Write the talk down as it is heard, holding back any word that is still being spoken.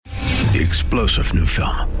The explosive new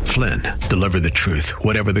film, Flynn, deliver the truth,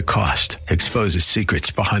 whatever the cost, exposes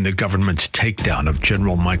secrets behind the government's takedown of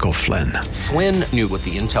General Michael Flynn. Flynn knew what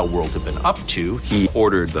the intel world had been up to. He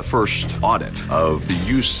ordered the first audit of the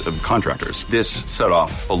use of contractors. This set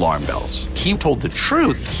off alarm bells. He told the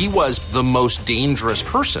truth. He was the most dangerous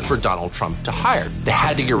person for Donald Trump to hire. They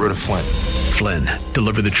had to get rid of Flynn. Flynn,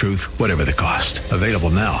 deliver the truth, whatever the cost. Available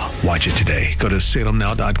now. Watch it today. Go to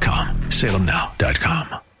salemnow.com.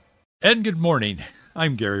 salemnow.com. And good morning.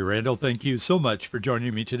 I'm Gary Randall. Thank you so much for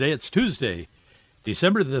joining me today. It's Tuesday,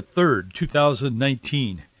 December the 3rd,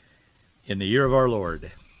 2019, in the year of our Lord.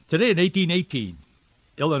 Today in 1818,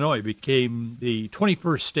 Illinois became the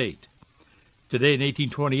 21st state. Today in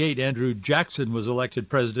 1828, Andrew Jackson was elected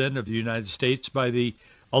president of the United States by the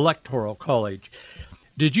Electoral College.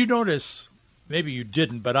 Did you notice, maybe you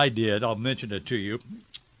didn't, but I did, I'll mention it to you,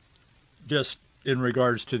 just in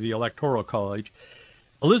regards to the Electoral College.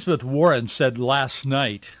 Elizabeth Warren said last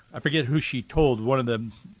night, I forget who she told, one of the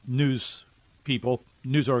news people,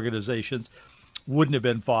 news organizations, wouldn't have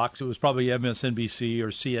been Fox. It was probably MSNBC or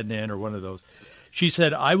CNN or one of those. She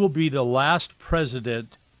said, I will be the last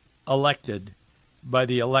president elected by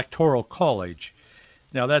the Electoral College.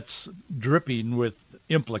 Now, that's dripping with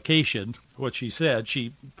implication, what she said.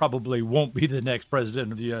 She probably won't be the next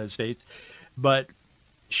president of the United States. But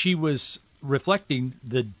she was reflecting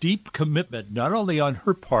the deep commitment, not only on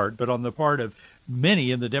her part, but on the part of many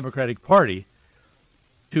in the Democratic Party,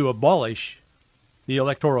 to abolish the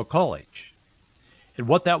Electoral College. And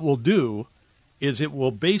what that will do is it will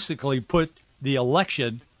basically put the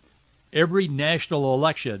election, every national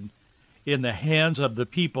election, in the hands of the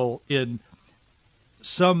people. In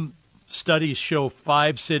some studies show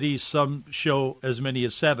 5 cities, some show as many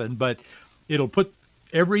as 7, but it'll put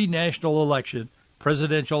every national election,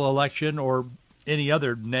 presidential election or any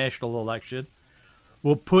other national election,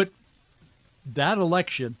 will put that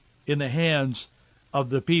election in the hands of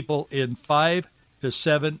the people in 5 to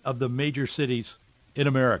 7 of the major cities in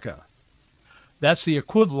America. That's the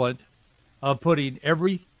equivalent of putting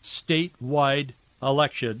every statewide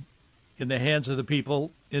election in the hands of the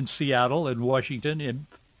people in Seattle, in Washington, in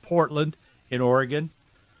Portland, in Oregon,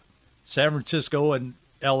 San Francisco and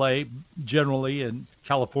L.A., generally in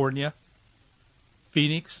California,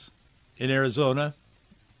 Phoenix, in Arizona.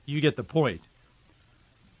 You get the point.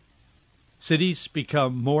 Cities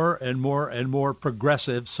become more and more and more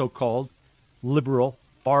progressive, so-called liberal,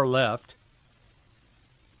 far left,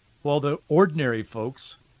 while the ordinary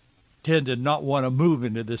folks tend to not want to move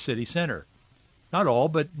into the city center. Not all,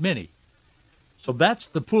 but many. So that's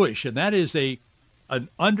the push, and that is an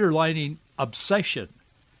underlining obsession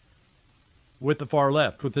with the far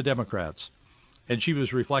left, with the Democrats. And she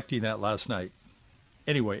was reflecting that last night.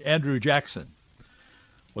 Anyway, Andrew Jackson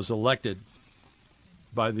was elected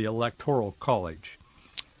by the Electoral College.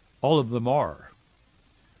 All of them are.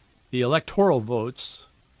 The electoral votes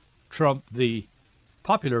trump the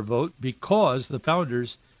popular vote because the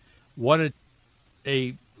founders wanted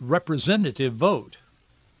a representative vote,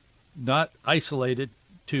 not isolated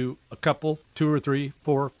to a couple, 2 or 3,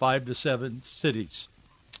 4, 5 to 7 cities.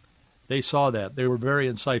 They saw that. They were very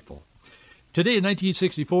insightful. Today in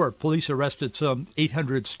 1964, police arrested some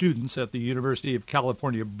 800 students at the University of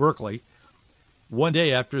California, Berkeley, one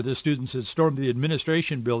day after the students had stormed the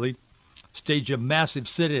administration building, staged a massive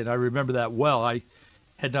sit-in. I remember that well. I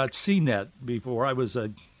had not seen that before. I was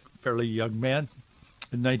a fairly young man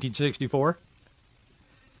in 1964,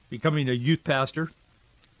 becoming a youth pastor.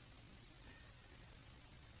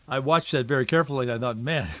 I watched that very carefully, and I thought,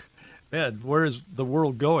 man, where is the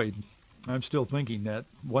world going? I'm still thinking that,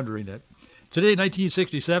 wondering that. Today, in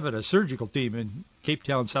 1967, a surgical team in Cape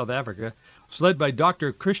Town, South Africa, was led by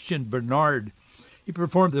Dr. Christian Bernard. He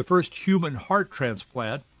performed the first human heart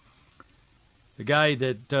transplant. The guy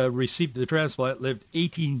that received the transplant lived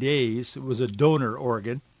 18 days. It was a donor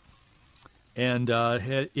organ, and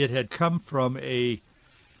it had come from a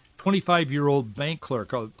 25-year-old bank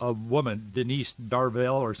clerk, a woman, Denise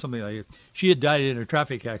Darvell or something like that. She had died in a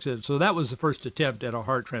traffic accident, so that was the first attempt at a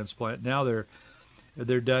heart transplant. Now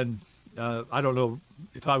they're done. I don't know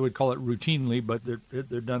if I would call it routinely, but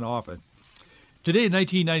they're done often. Today in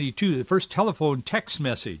 1992, the first telephone text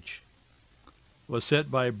message was sent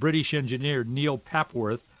by British engineer Neil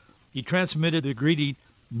Papworth. He transmitted the greeting,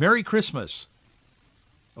 "Merry Christmas."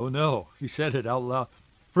 Oh no, he said it out loud.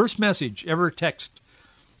 First message ever text.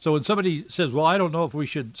 So when somebody says, well, I don't know if we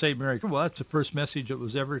should say Merry Christmas, well, that's the first message that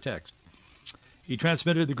was ever text. He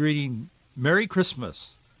transmitted the greeting, "Merry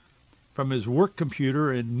Christmas," from his work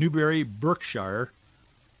computer in Newbury, Berkshire,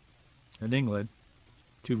 in England,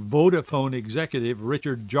 to Vodafone executive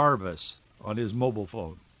Richard Jarvis on his mobile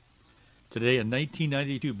phone. today in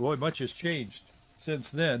 1992. Boy, much has changed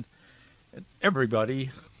since then. And everybody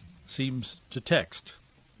seems to text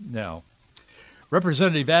now.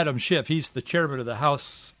 Representative Adam Schiff, he's the chairman of the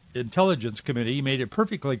House Intelligence Committee. He made it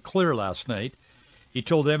perfectly clear last night. He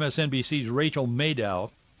told MSNBC's Rachel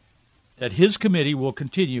Maddow that his committee will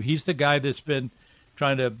continue. He's the guy that's been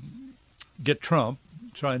trying to get Trump,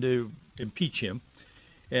 trying to impeach him,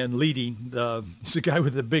 and leading. He's the guy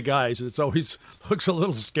with the big eyes. It's always looks a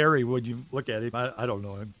little scary when you look at him. I don't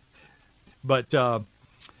know him. But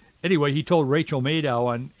anyway, he told Rachel Maddow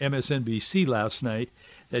on MSNBC last night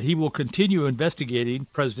that he will continue investigating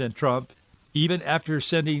President Trump even after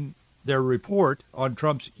sending their report on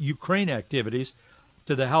Trump's Ukraine activities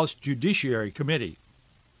to the House Judiciary Committee.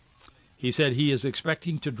 He said he is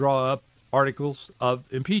expecting to draw up articles of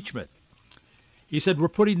impeachment. He said, we're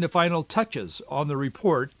putting the final touches on the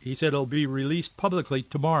report. He said it'll be released publicly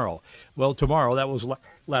tomorrow. Well, tomorrow, that was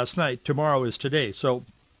last night. Tomorrow is today. So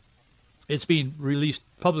it's being released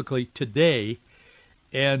publicly today.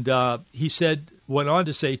 And he said, went on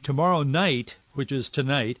to say, tomorrow night, which is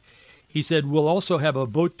tonight, he said, we'll also have a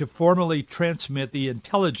vote to formally transmit the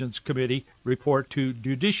Intelligence Committee report to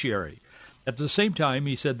Judiciary. At the same time,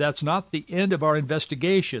 he said, that's not the end of our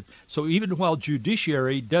investigation. So even while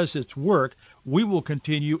Judiciary does its work, we will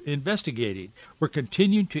continue investigating. We're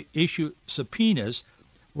continuing to issue subpoenas.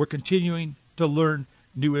 We're continuing to learn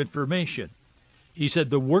new information. He said,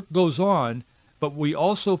 the work goes on, but we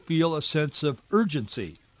also feel a sense of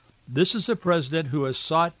urgency. This is a president who has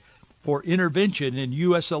sought for intervention in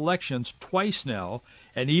U.S. elections twice now,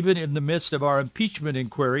 and even in the midst of our impeachment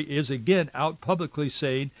inquiry is again out publicly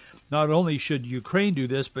saying not only should Ukraine do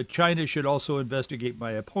this, but China should also investigate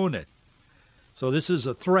my opponent. So this is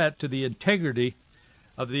a threat to the integrity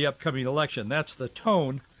of the upcoming election. That's the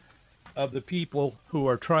tone of the people who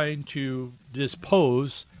are trying to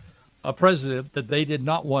depose a president that they did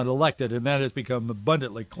not want elected, and that has become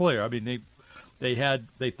abundantly clear. I mean, they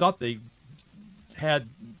thought they had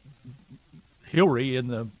Hillary in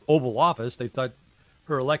the Oval Office. They thought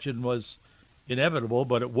her election was inevitable,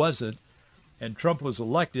 but it wasn't. And Trump was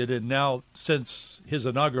elected, and now since his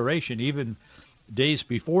inauguration, even days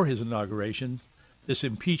before his inauguration, this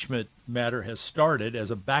impeachment matter has started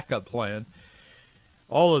as a backup plan.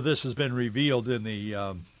 All of this has been revealed in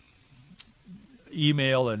the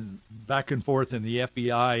email and back and forth in the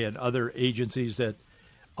FBI and other agencies that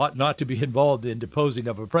ought not to be involved in deposing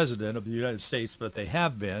of a president of the United States, but they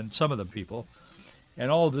have been, some of the people.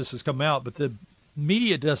 And all of this has come out, but the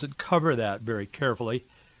media doesn't cover that very carefully.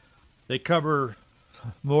 They cover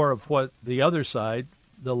more of what the other side,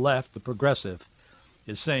 the left, the progressive,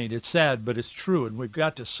 is saying. It's sad, but it's true, and we've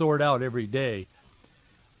got to sort out every day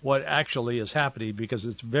what actually is happening because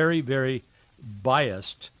it's very, very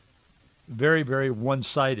biased, very, very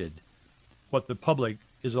one-sided, what the public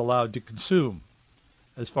is allowed to consume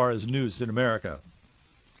as far as news in America.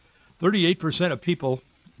 38% of people,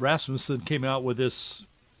 Rasmussen came out with this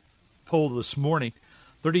poll this morning,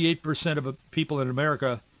 38% of people in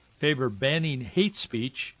America favor banning hate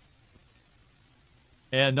speech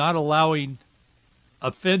and not allowing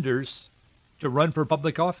offenders to run for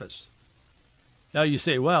public office. Now you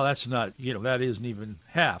say, well, that's not, that isn't even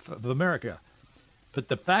half of America. But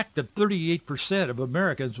the fact that 38% of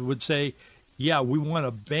Americans would say, yeah, we want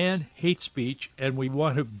to ban hate speech and we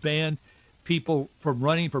want to ban people from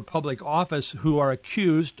running for public office who are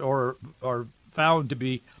accused or are found to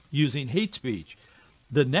be using hate speech.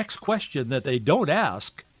 The next question that they don't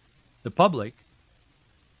ask the public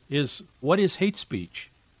is, what is hate speech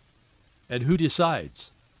and who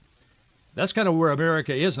decides? That's kind of where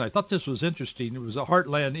America is, and I thought this was interesting. It was a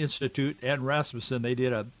Heartland Institute and Rasmussen. They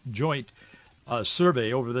did a joint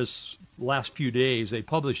survey over this last few days. They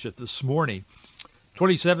published it this morning.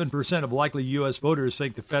 27% of likely U.S. voters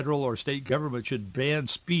think the federal or state government should ban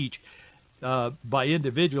speech by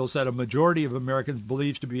individuals that a majority of Americans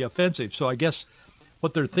believes to be offensive. So I guess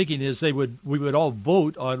what they're thinking is we would all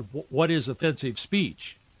vote on what is offensive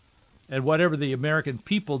speech. And whatever the American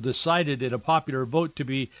people decided in a popular vote to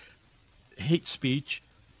be hate speech,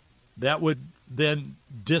 that would then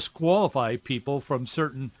disqualify people from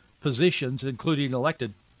certain positions, including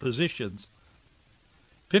elected positions.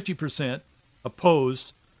 50%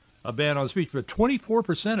 opposed a ban on speech, but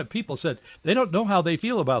 24% of people said they don't know how they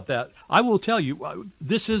feel about that. I will tell you,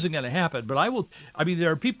 this isn't going to happen, but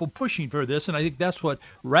there are people pushing for this, and I think that's what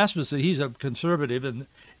Rasmussen, he's a conservative, and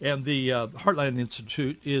the Heartland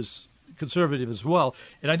Institute is conservative as well.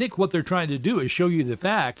 And I think what they're trying to do is show you the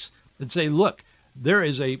facts and say, look, there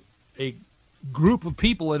is a group of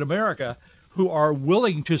people in America who are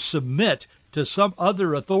willing to submit to some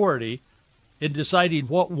other authority in deciding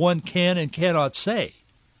what one can and cannot say.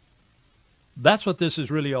 That's what this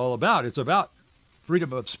is really all about. It's about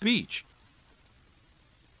freedom of speech.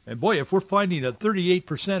 And boy, if we're finding that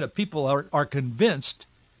 38% of people are convinced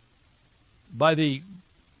by the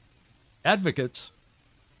advocates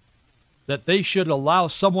that they should allow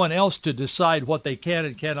someone else to decide what they can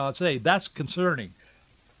and cannot say, that's concerning.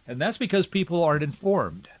 And that's because people aren't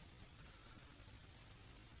informed.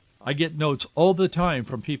 I get notes all the time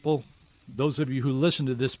from people, those of you who listen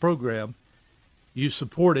to this program, you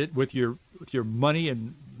support it with your money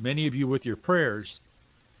and many of you with your prayers.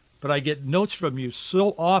 But I get notes from you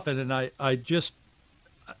so often, and I just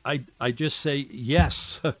say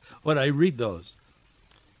yes when I read those.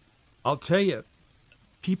 I'll tell you,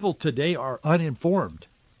 people today are uninformed.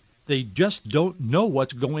 They just don't know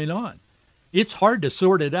what's going on. It's hard to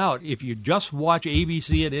sort it out if you just watch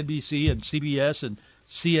ABC and NBC and CBS and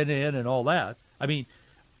CNN and all that. I mean,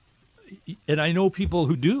 and I know people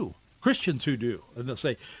who do, Christians who do, and they'll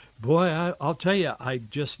say, boy, I'll tell you, I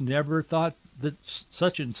just never thought that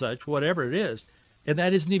such and such, whatever it is, and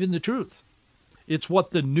that isn't even the truth. It's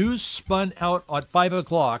what the news spun out at 5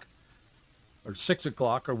 o'clock or 6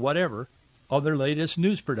 o'clock or whatever on their latest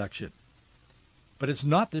news production. But it's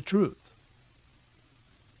not the truth.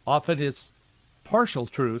 Often it's partial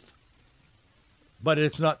truth, but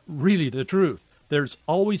it's not really the truth. There's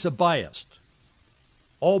always a bias.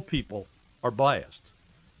 All people are biased.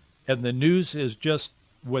 And the news is just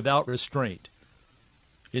without restraint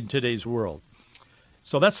in today's world.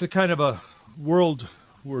 So that's the kind of a world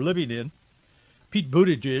we're living in. Pete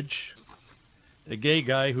Buttigieg, the gay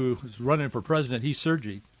guy who is running for president, he's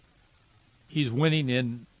surging. He's winning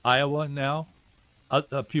in Iowa now.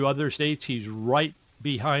 A few other states, he's right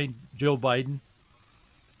behind Joe Biden.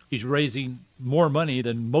 He's raising more money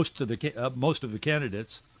than most of the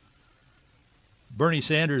candidates. Bernie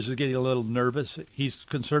Sanders is getting a little nervous. He's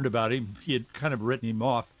concerned about him. He had kind of written him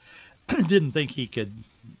off. Didn't think he could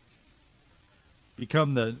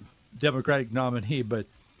become the Democratic nominee, but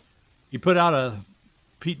he put out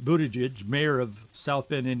Pete Buttigieg, mayor of South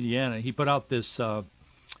Bend, Indiana. He put out this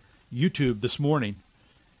YouTube this morning,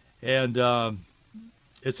 and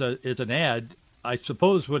it's an ad. I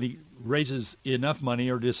suppose when he raises enough money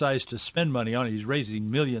or decides to spend money on it, he's raising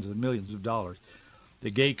millions and millions of dollars. The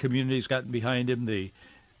gay community's gotten behind him.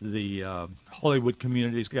 The Hollywood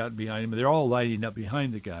community's gotten behind him. They're all lining up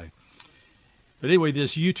behind the guy. But anyway,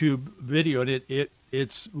 this YouTube video, and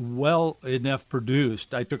it's well enough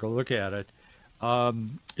produced. I took a look at it.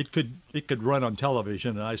 It could run on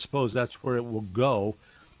television, and I suppose that's where it will go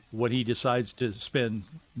when he decides to spend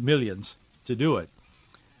millions to do it.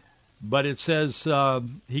 But it says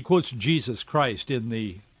he quotes Jesus Christ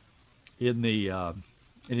in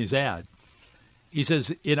his ad. He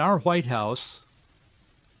says, "In our White House,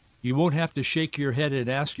 you won't have to shake your head and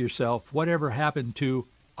ask yourself, whatever happened to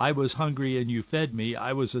I was hungry and you fed me,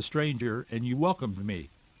 I was a stranger and you welcomed me."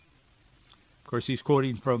 Of course, he's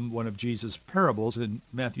quoting from one of Jesus' parables in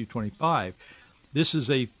Matthew 25. This is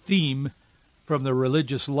a theme from the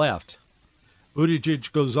religious left.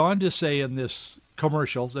 Buttigieg goes on to say in this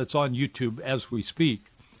commercial that's on YouTube as we speak,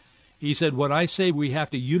 he said, "When I say we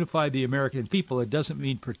have to unify the American people, it doesn't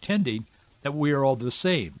mean pretending that we are all the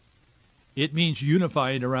same. It means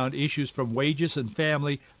unifying around issues from wages and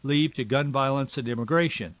family leave to gun violence and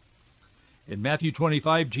immigration." In Matthew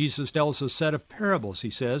 25, Jesus tells a set of parables, he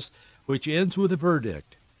says, which ends with a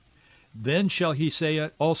verdict. "Then shall he say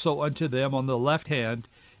also unto them on the left hand,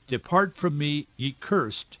 Depart from me, ye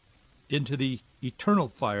cursed, into the eternal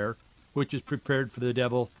fire, which is prepared for the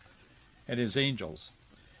devil and his angels."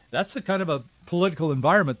 That's the kind of a political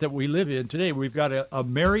environment that we live in today. We've got a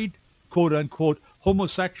married, quote-unquote,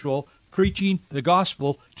 homosexual preaching the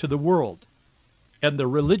gospel to the world. And the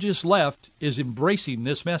religious left is embracing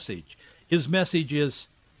this message. His message is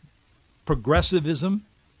progressivism.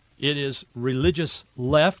 It is religious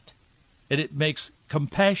left. And it makes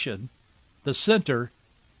compassion the center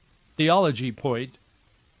theology point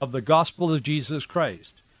of the gospel of Jesus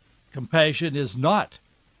Christ. Compassion is not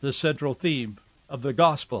the central theme of the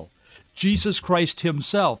gospel. Jesus Christ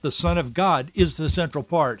himself, the Son of God, is the central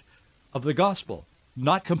part of the gospel,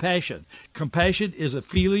 not compassion. Compassion is a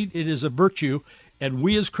feeling, it is a virtue, and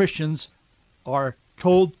we as Christians are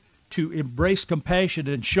told to embrace compassion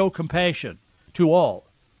and show compassion to all.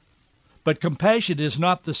 But compassion is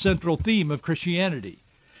not the central theme of Christianity.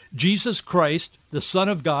 Jesus Christ, the Son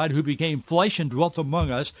of God, who became flesh and dwelt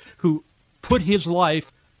among us, who put his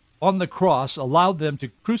life on the cross, allowed them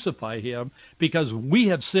to crucify him because we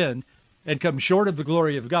have sinned and come short of the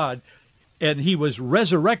glory of God. and he was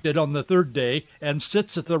resurrected on the third day and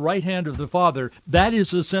sits at the right hand of the Father. That is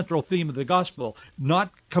the central theme of the gospel,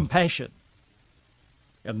 not compassion.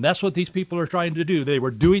 And that's what these people are trying to do. They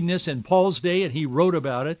were doing this in Paul's day, and he wrote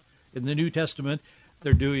about it in the New Testament.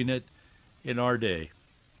 They're doing it in our day.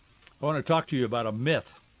 I want to talk to you about a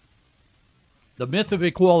myth. The myth of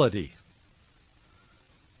equality.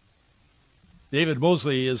 David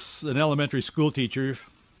Mosley is an elementary school teacher.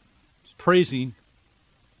 He's praising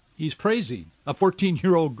a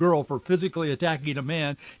 14-year-old girl for physically attacking a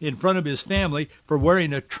man in front of his family for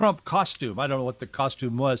wearing a Trump costume. I don't know what the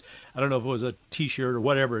costume was. I don't know if it was a T-shirt or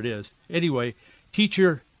whatever it is. Anyway,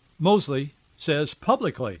 teacher Mosley says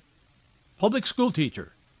publicly, public school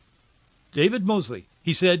teacher, David Mosley,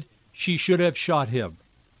 he said she should have shot him.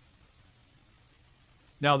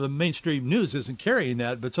 Now, the mainstream news isn't carrying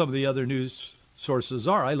that, but some of the other news sources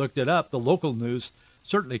are. I looked it up. The local news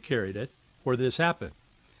certainly carried it where this happened.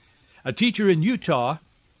 A teacher in Utah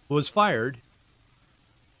was fired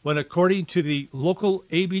when, according to the local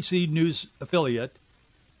ABC News affiliate,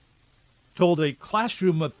 told a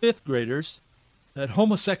classroom of fifth graders that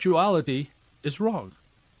homosexuality is wrong,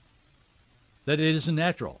 that it isn't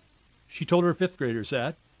natural. She told her fifth graders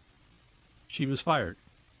that. She was fired.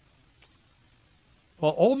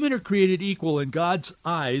 While all men are created equal in God's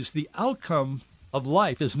eyes, the outcome of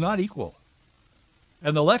life is not equal.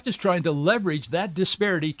 And the left is trying to leverage that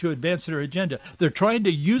disparity to advance their agenda. They're trying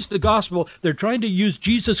to use the gospel. They're trying to use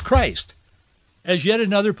Jesus Christ as yet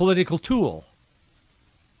another political tool.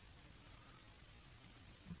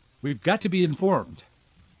 We've got to be informed.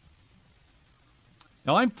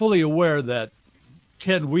 Now, I'm fully aware that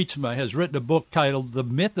Ken Wietzma has written a book titled The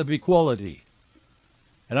Myth of Equality.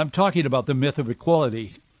 And I'm talking about the myth of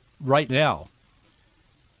equality right now.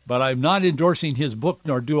 But I'm not endorsing his book,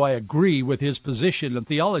 nor do I agree with his position in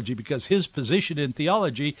theology, because his position in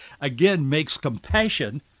theology, again, makes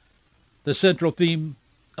compassion the central theme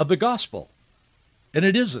of the gospel. And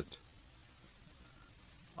it isn't.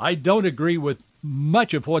 I don't agree with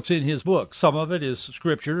much of what's in his book. Some of it is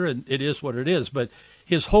scripture, and it is what it is. But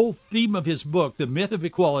his whole theme of his book, The Myth of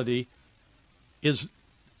Equality, is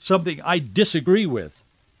something I disagree with.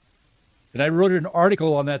 And I wrote an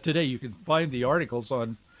article on that today. You can find the articles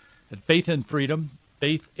on at Faith and Freedom,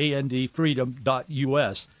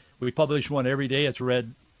 faithandfreedom.us. We publish one every day. It's read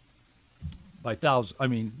by thousands. I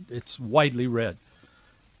mean, it's widely read.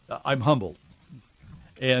 I'm humbled.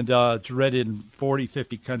 And it's read in 40,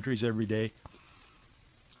 50 countries every day.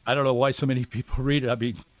 I don't know why so many people read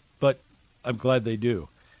it. But I'm glad they do.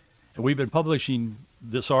 And we've been publishing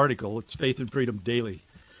this article. It's Faith and Freedom Daily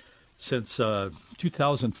since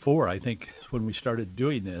 2004, I think, is when we started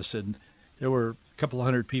doing this. And there were a couple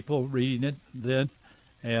hundred people reading it then.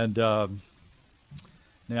 And now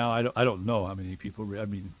I don't know how many people read. I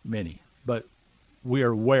mean, many. But we are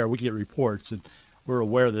aware. We get reports, and we're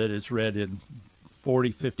aware that it's read in 40,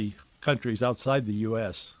 50 countries outside the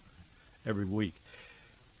U.S. every week.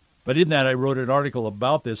 But in that, I wrote an article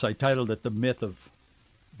about this. I titled it The Myth of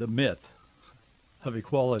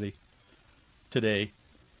Equality today.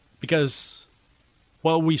 Because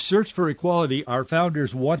while we search for equality, our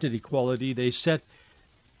founders wanted equality. They set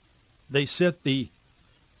the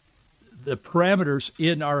parameters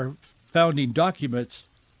in our founding documents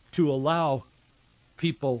to allow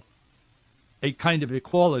people a kind of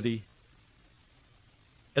equality.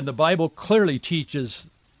 And the Bible clearly teaches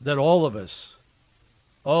that all of us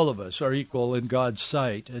are equal in God's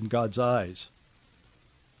sight and God's eyes.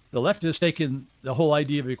 The left has taken the whole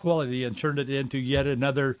idea of equality and turned it into yet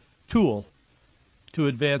another tool to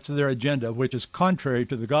advance their agenda, which is contrary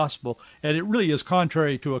to the gospel. And it really is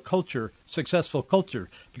contrary to a culture, successful culture,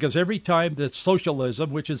 because every time that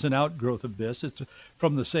socialism, which is an outgrowth of this, it's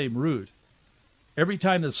from the same root. Every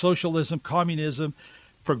time that socialism, communism,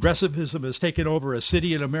 progressivism has taken over a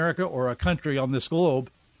city in America or a country on this globe,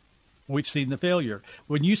 we've seen the failure.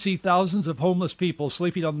 When you see thousands of homeless people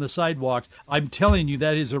sleeping on the sidewalks, I'm telling you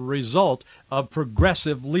that is a result of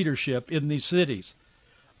progressive leadership in these cities.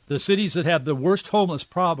 The cities that have the worst homeless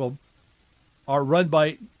problem are run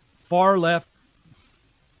by far left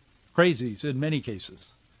crazies in many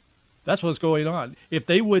cases. That's what's going on. If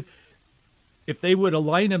they would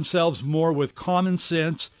align themselves more with common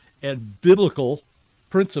sense and biblical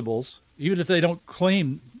principles, even if they don't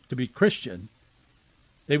claim to be Christian,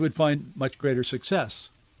 they would find much greater success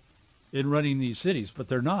in running these cities, but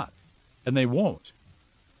they're not, and they won't.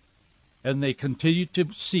 And they continue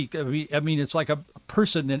to seek. I mean, it's like a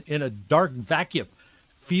person in a dark vacuum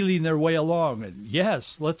feeling their way along. And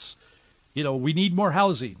yes, we need more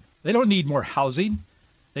housing. They don't need more housing.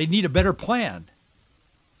 They need a better plan.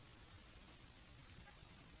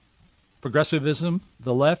 Progressivism,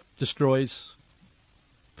 the left, destroys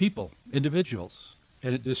people, individuals,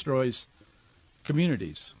 and it destroys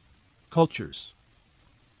communities, cultures,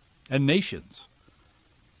 and nations.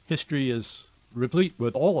 History is replete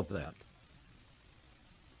with all of that.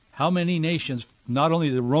 How many nations, not only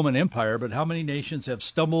the Roman Empire, but how many nations have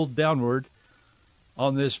stumbled downward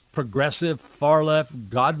on this progressive, far-left,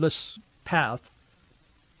 godless path,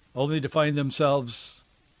 only to find themselves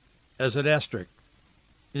as an asterisk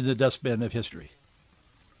in the dustbin of history?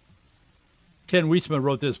 Ken Weisman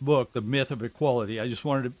wrote this book, The Myth of Equality. I just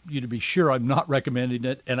wanted you to be sure I'm not recommending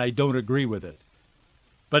it, and I don't agree with it.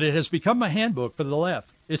 But it has become a handbook for the left.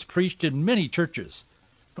 It's preached in many churches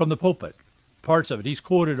from the pulpit, parts of it. He's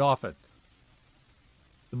quoted often.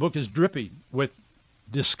 The book is dripping with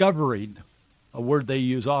discovering, a word they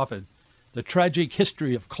use often, the tragic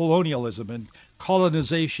history of colonialism and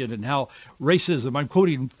colonization and how racism, I'm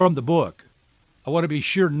quoting from the book. I want to be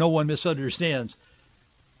sure no one misunderstands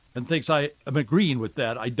and thinks I am agreeing with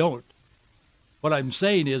that. I don't. What I'm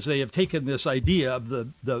saying is they have taken this idea of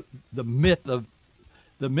the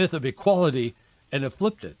myth of equality and have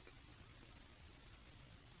flipped it.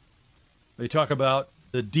 They talk about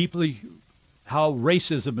how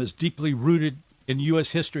racism is deeply rooted in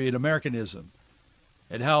U.S. history and Americanism,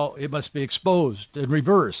 and how it must be exposed and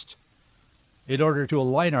reversed in order to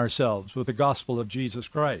align ourselves with the gospel of Jesus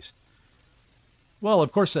Christ. Well,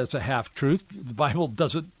 of course, that's a half-truth. The Bible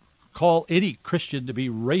doesn't call any Christian to be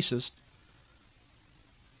racist,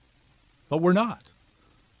 but we're not.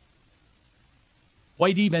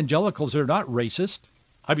 White evangelicals are not racist.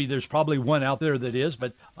 I mean, there's probably one out there that is,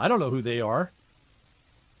 but I don't know who they are.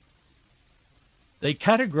 They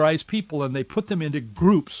categorize people and they put them into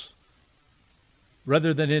groups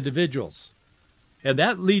rather than individuals. And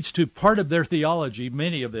that leads to part of their theology.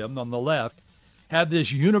 Many of them on the left have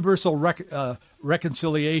this universal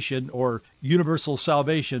reconciliation or universal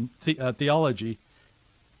salvation theology.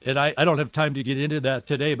 And I don't have time to get into that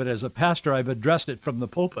today, but as a pastor, I've addressed it from the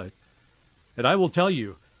pulpit. And I will tell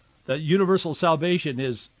you that universal salvation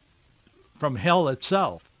is from hell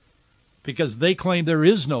itself, because they claim there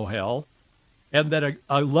is no hell, and that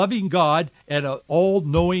a loving God and an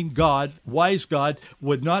all-knowing God, wise God,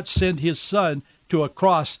 would not send his son to a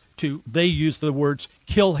cross to, they use the words,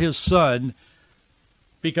 kill his son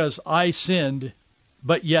because I sinned,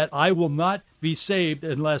 but yet I will not be saved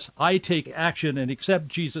unless I take action and accept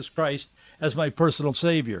Jesus Christ as my personal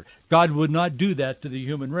Savior. God would not do that to the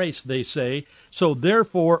human race, they say. So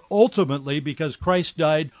therefore, ultimately, because Christ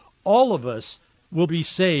died, all of us will be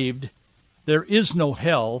saved. There is no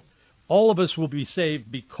hell. All of us will be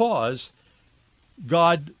saved because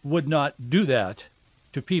God would not do that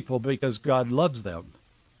to people because God loves them.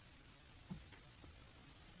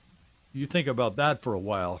 You think about that for a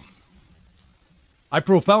while. I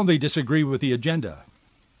profoundly disagree with the agenda,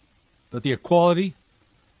 but the equality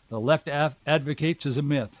the left advocates is a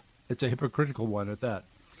myth. It's a hypocritical one at that.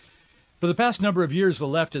 For the past number of years, the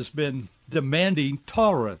left has been demanding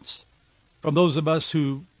tolerance from those of us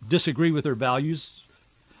who disagree with their values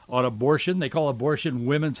on abortion. They call abortion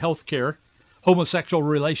women's health care, homosexual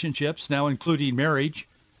relationships, now including marriage.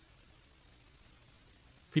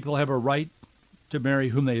 People have a right to marry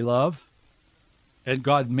whom they love, and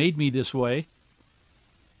God made me this way.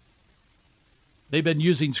 They've been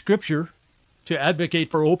using Scripture to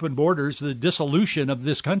advocate for open borders, the dissolution of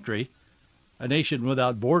this country. A nation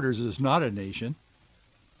without borders is not a nation.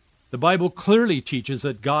 The Bible clearly teaches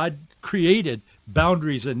that God created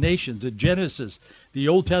boundaries and nations. In Genesis, the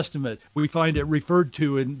Old Testament, we find it referred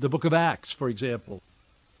to in the book of Acts, for example.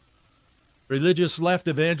 Religious left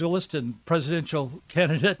evangelist and presidential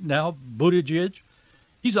candidate now, Buttigieg,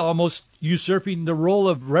 he's almost usurping the role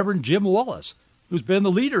of Reverend Jim Wallace, who's been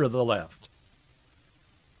the leader of the left.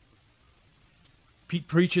 He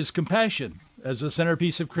preaches compassion as the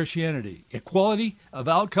centerpiece of Christianity. Equality of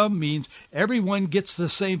outcome means everyone gets the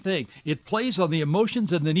same thing. It plays on the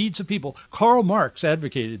emotions and the needs of people. Karl Marx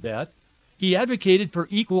advocated that. He advocated for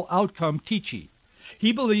equal outcome teaching.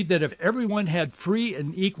 He believed that if everyone had free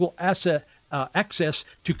and equal access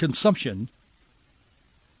to consumption,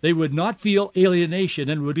 they would not feel alienation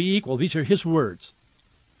and would be equal. These are his words.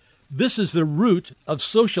 This is the root of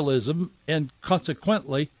socialism and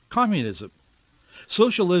consequently communism.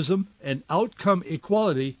 Socialism and outcome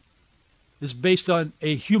equality is based on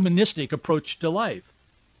a humanistic approach to life,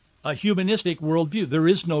 a humanistic worldview. There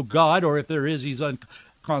is no God, or if there is, he's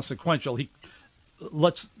inconsequential. He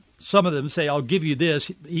lets some of them say, I'll give you this.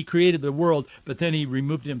 He created the world, but then he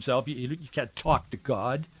removed himself. You can't talk to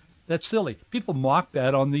God. That's silly. People mock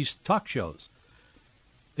that on these talk shows.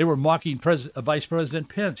 They were mocking Vice President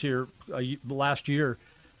Pence here last year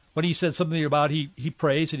when he said something about he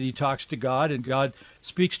prays and he talks to God and God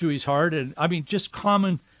speaks to his heart. And I mean, just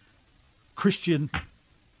common Christian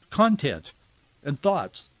content and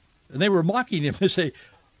thoughts. And they were mocking him. They say,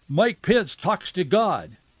 Mike Pence talks to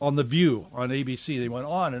God on The View on ABC. They went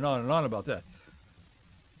on and on and on about that.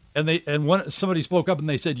 And somebody spoke up and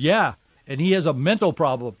they said, yeah, and he has a mental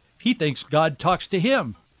problem. He thinks God talks to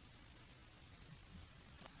him.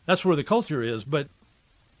 That's where the culture is. But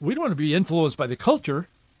we don't want to be influenced by the culture.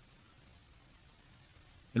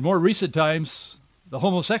 In more recent times, the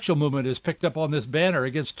homosexual movement has picked up on this banner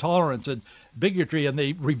against tolerance and bigotry, and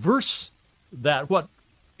they reverse that. What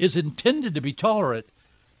is intended to be tolerant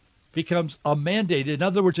becomes a mandate. In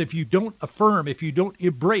other words, if you don't affirm, if you don't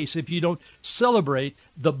embrace, if you don't celebrate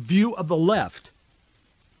the view of the left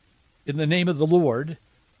in the name of the Lord,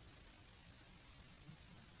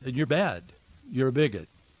 then you're bad. You're a bigot.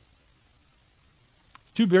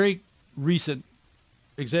 Two very recent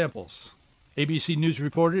examples. ABC News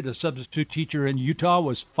reported a substitute teacher in Utah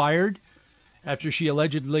was fired after she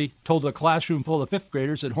allegedly told a classroom full of fifth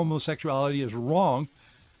graders that homosexuality is wrong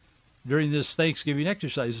during this Thanksgiving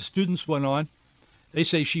exercise. The students went on. They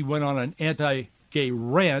say she went on an anti-gay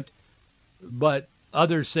rant, but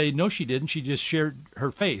others say, no, she didn't. She just shared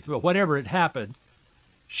her faith. But whatever had happened,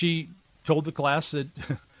 she told the class that,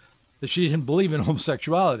 that she didn't believe in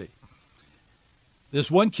homosexuality.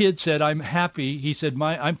 This one kid said, I'm happy. He said,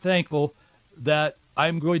 I'm thankful that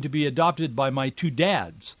I'm going to be adopted by my two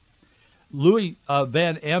dads. Louis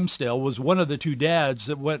Van Amstel was one of the two dads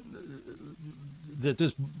that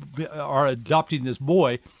are adopting this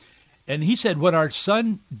boy. And he said, when our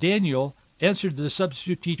son Daniel answered the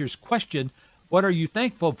substitute teacher's question, what are you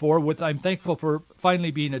thankful for? I'm thankful for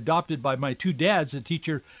finally being adopted by my two dads. The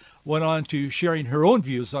teacher went on to sharing her own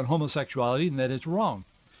views on homosexuality and that it's wrong.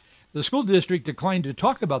 The school district declined to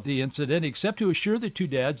talk about the incident except to assure the two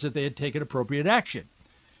dads that they had taken appropriate action.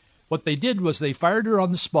 What they did was they fired her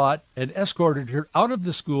on the spot and escorted her out of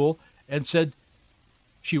the school and said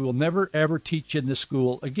she will never, ever teach in the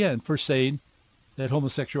school again for saying that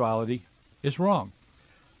homosexuality is wrong.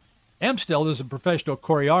 Amstel is a professional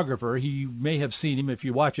choreographer. You may have seen him if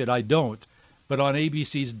you watch it. I don't. But on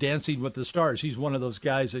ABC's Dancing with the Stars, he's one of those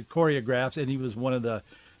guys that choreographs, and he was one of the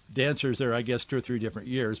dancers there, I guess, 2 or 3 different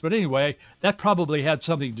years. But anyway, that probably had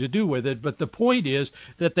something to do with it. But the point is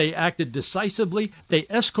that they acted decisively. They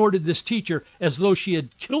escorted this teacher as though she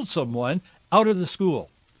had killed someone out of the school.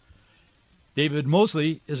 David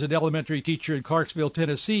Mosley is an elementary teacher in Clarksville,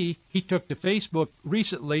 Tennessee. He took to Facebook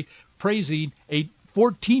recently praising a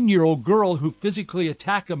 14-year-old girl who physically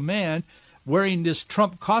attacked a man wearing this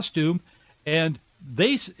Trump costume. And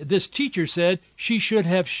this teacher said she should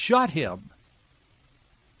have shot him.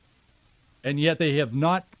 And yet they have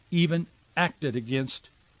not even acted against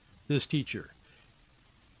this teacher.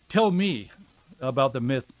 Tell me about the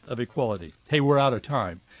myth of equality. Hey, we're out of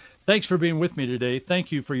time. Thanks for being with me today.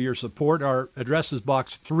 Thank you for your support. Our address is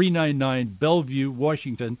Box 399, Bellevue,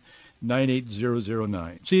 Washington,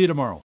 98009. See you tomorrow.